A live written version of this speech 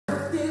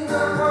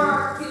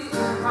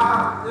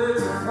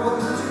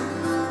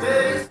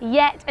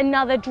Yet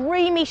another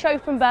dreamy show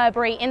from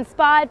Burberry,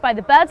 inspired by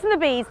the birds and the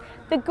bees.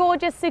 The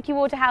gorgeous Suki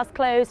Waterhouse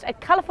closed a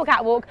colourful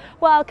catwalk,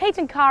 while Kate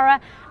and Cara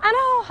and a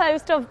whole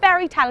host of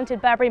very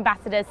talented Burberry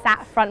ambassadors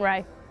sat front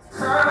row.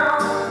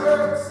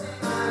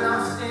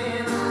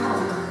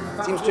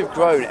 It seems to have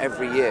grown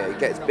every year. It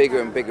gets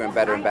bigger and bigger and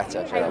better and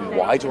better.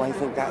 Why do I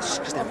think that?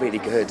 Because they're really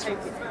good.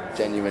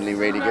 Genuinely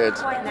really good.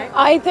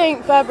 I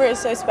think Burberry is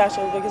so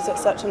special because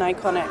it's such an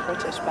iconic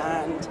British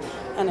band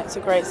and it's a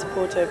great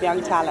supporter of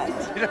young talent.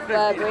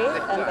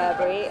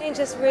 Burberry. It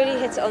just really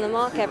hits it on the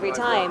mark every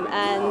time,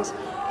 and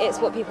it's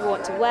what people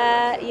want to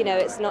wear. You know,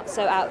 it's not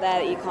so out there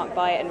that you can't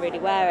buy it and really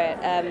wear it.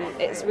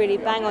 It's really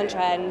bang on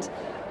trend,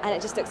 and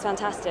it just looks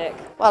fantastic.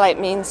 Well, it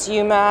means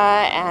humour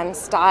and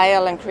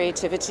style and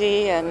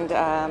creativity and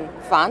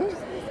fun.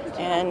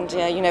 And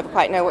you never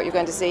quite know what you're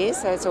going to see,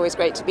 so it's always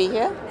great to be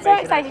here. So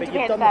excited to be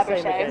at the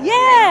Burberry show.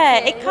 Yeah,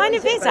 it kind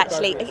of is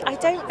actually. I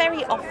don't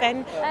very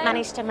often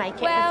manage to make it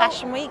for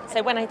Fashion Week,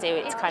 so when I do,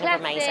 it's kind of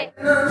amazing.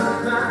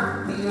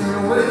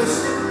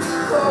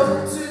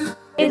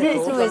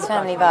 It's always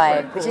family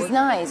vibe, which is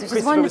nice, which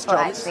is wonderful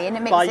actually, and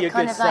it makes it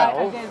kind of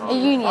like a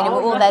union, and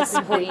we're all there to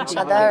support each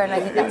other, and I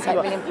think that's like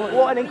really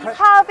important.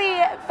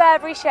 Harvey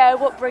Burberry show,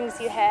 what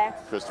brings you here?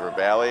 Christopher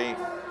Bailey,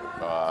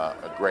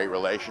 a great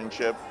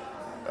relationship.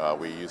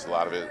 We use a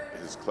lot of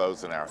his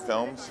clothes in our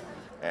films,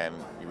 and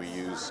we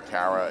use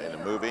Cara in the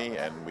movie,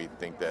 and we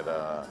think that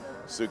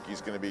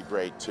Suki's going to be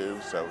great too.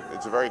 So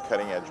it's a very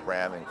cutting-edge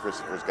brand, and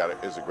Christopher's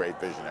is a great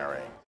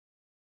visionary.